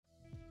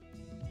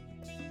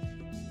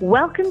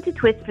Welcome to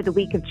Twist for the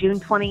week of June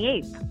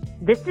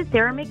 28th. This is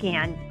Sarah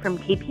McGann from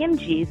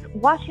KPMG's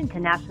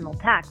Washington National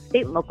Tax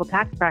State and Local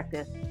Tax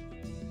Practice.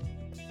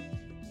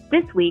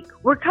 This week,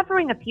 we're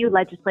covering a few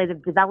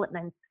legislative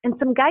developments and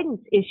some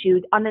guidance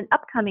issued on an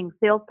upcoming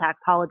sales tax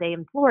holiday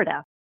in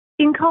Florida.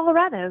 In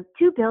Colorado,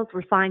 two bills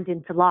were signed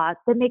into law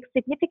that make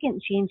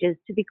significant changes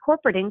to the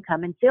corporate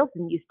income and sales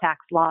and use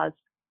tax laws.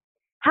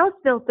 House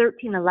Bill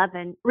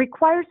 1311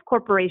 requires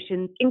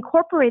corporations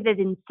incorporated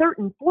in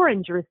certain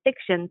foreign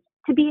jurisdictions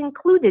to be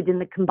included in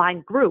the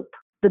combined group.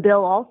 The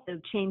bill also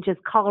changes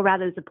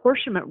Colorado's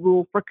apportionment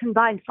rule for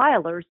combined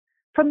filers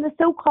from the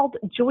so-called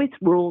Joyce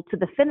Rule to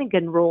the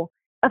Finnegan Rule,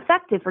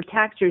 effective for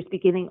tax years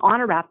beginning on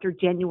or after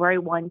January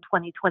 1,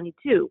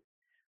 2022.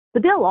 The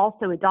bill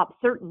also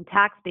adopts certain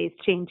tax-based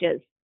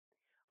changes.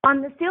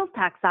 On the sales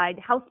tax side,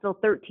 House Bill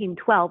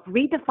 1312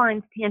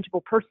 redefines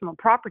tangible personal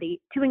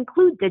property to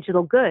include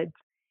digital goods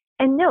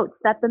and notes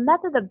that the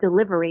method of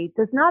delivery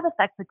does not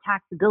affect the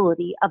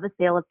taxability of a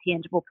sale of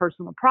tangible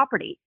personal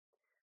property.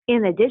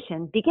 In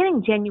addition,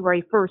 beginning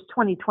January 1,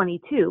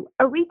 2022,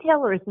 a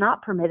retailer is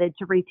not permitted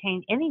to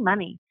retain any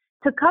money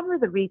to cover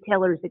the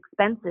retailer's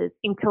expenses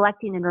in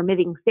collecting and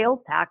remitting sales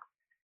tax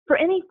for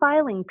any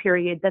filing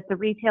period that the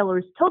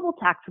retailer's total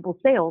taxable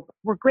sales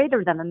were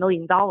greater than $1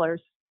 million.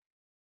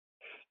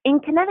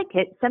 In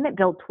Connecticut, Senate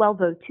Bill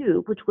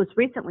 1202, which was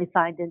recently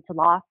signed into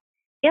law,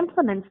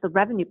 implements the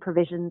revenue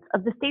provisions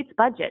of the state's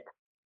budget.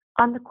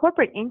 On the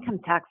corporate income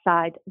tax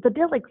side, the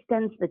bill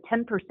extends the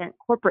 10%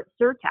 corporate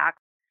surtax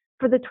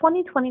for the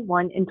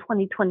 2021 and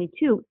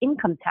 2022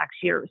 income tax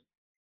years.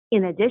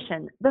 In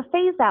addition, the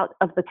phase-out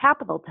of the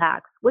capital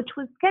tax, which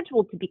was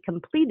scheduled to be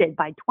completed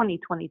by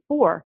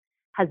 2024,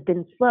 has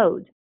been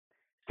slowed.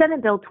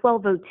 Senate Bill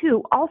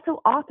 1202 also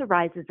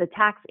authorizes a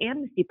tax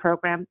amnesty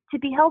program to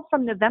be held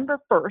from November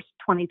 1,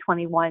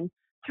 2021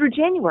 through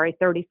January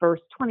 31,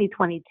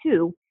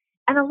 2022,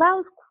 and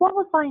allows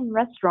qualifying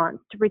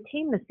restaurants to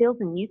retain the sales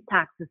and use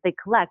taxes they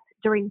collect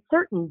during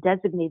certain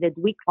designated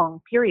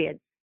week-long periods.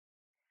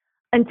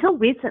 Until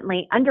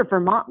recently, under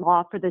Vermont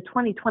law for the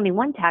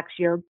 2021 tax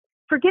year,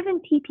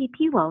 forgiven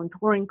PPP loans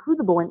were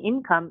includable in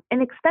income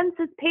and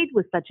expenses paid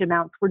with such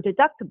amounts were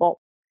deductible.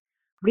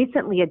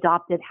 Recently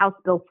adopted House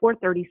Bill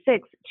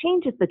 436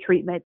 changes the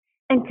treatment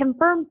and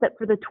confirms that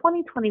for the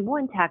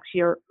 2021 tax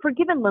year,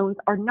 forgiven loans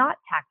are not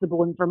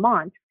taxable in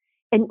Vermont,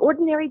 and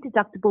ordinary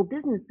deductible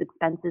business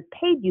expenses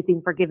paid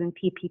using forgiven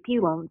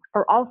PPP loans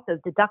are also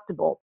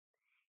deductible.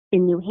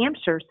 In New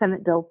Hampshire,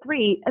 Senate Bill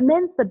 3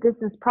 amends the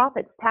business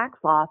profits tax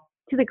law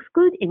to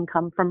exclude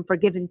income from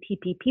forgiven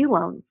PPP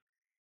loans.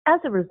 As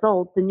a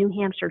result, the New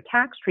Hampshire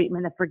tax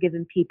treatment of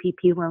forgiven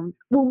PPP loans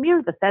will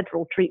mirror the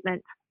federal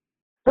treatment.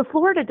 The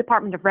Florida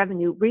Department of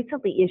Revenue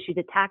recently issued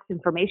a tax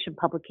information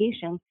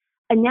publication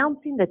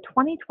announcing the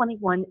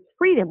 2021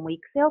 Freedom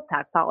Week sales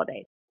tax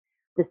holiday.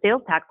 The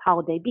sales tax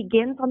holiday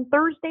begins on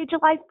Thursday,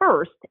 July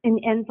 1st and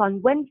ends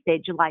on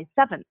Wednesday, July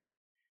 7th.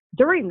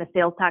 During the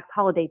sales tax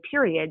holiday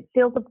period,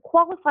 sales of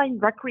qualifying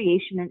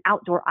recreation and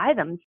outdoor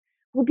items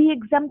will be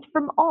exempt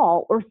from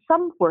all or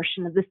some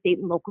portion of the state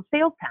and local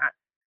sales tax.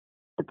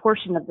 The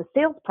portion of the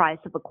sales price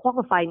of a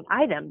qualifying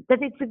item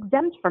that is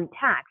exempt from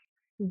tax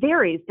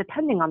varies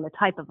depending on the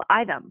type of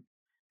item.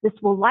 This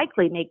will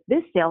likely make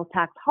this sales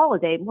tax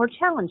holiday more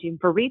challenging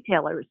for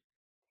retailers.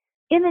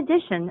 In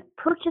addition,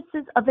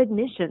 purchases of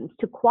admissions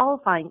to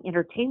qualifying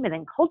entertainment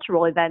and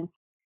cultural events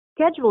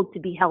scheduled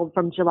to be held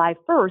from July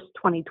 1,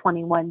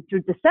 2021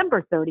 through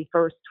December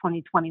 31,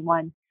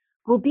 2021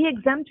 will be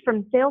exempt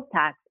from sales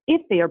tax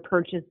if they are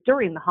purchased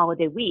during the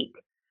holiday week.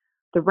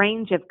 The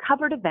range of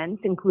covered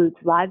events includes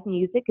live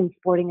music and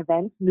sporting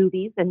events,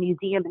 movies, and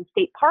museum and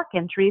state park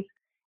entries,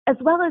 as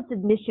well as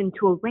admission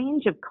to a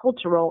range of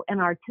cultural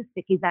and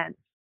artistic events.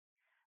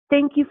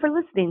 Thank you for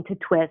listening to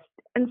Twist,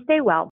 and stay well.